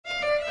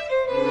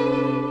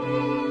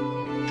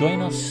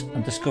Join us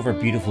and discover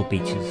beautiful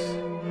beaches,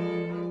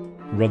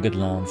 rugged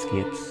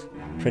landscapes,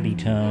 pretty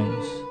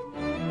towns,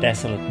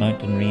 desolate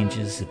mountain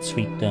ranges that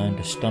sweep down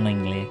to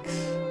stunning lakes,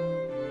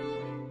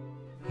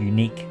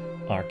 unique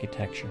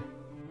architecture,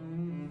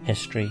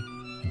 history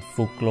and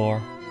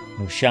folklore,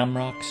 no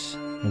shamrocks,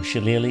 no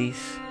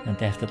shillelaghs, and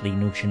definitely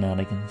no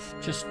shenanigans,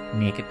 just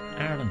naked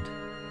Ireland.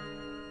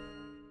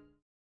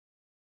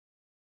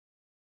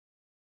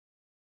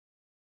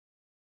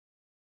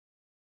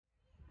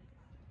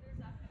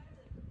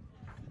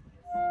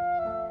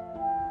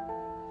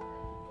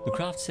 The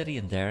Craft City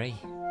in Derry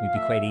would be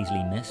quite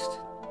easily missed,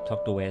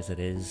 tucked away as it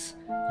is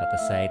at the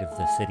side of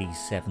the city's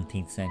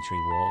 17th century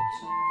walls.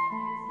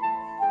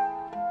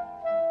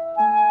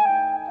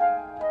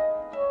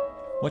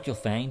 What you'll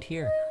find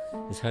here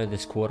is how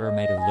this quarter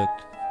might have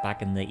looked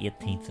back in the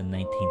 18th and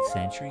 19th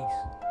centuries.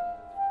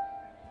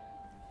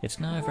 It's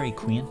now a very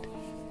quaint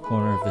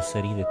corner of the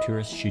city that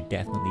tourists should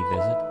definitely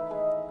visit.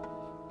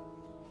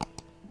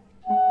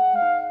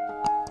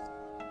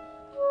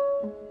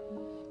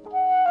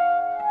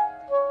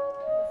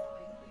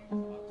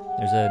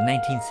 There's a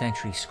 19th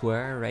century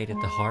square right at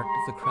the heart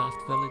of the craft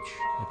village,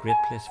 a great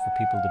place for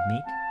people to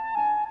meet.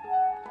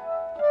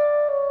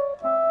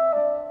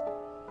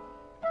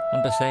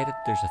 And beside it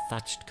there's a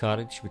thatched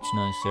cottage which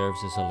now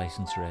serves as a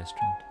licensed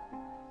restaurant.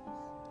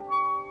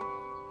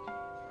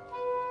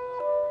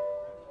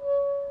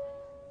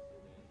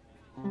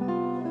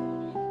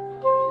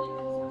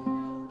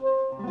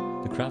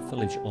 The craft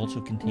village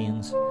also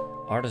contains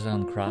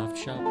artisan craft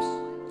shops,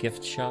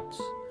 gift shops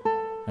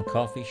and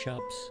coffee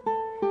shops.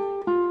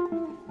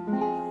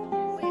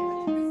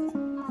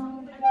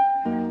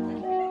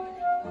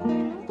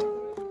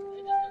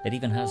 It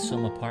even has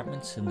some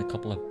apartments in the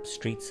couple of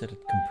streets that it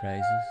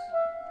comprises.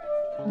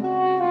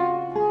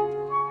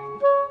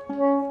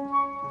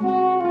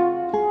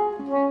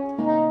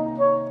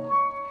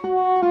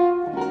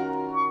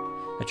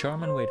 A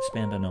charming way to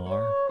spend an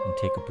hour and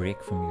take a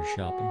break from your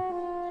shopping.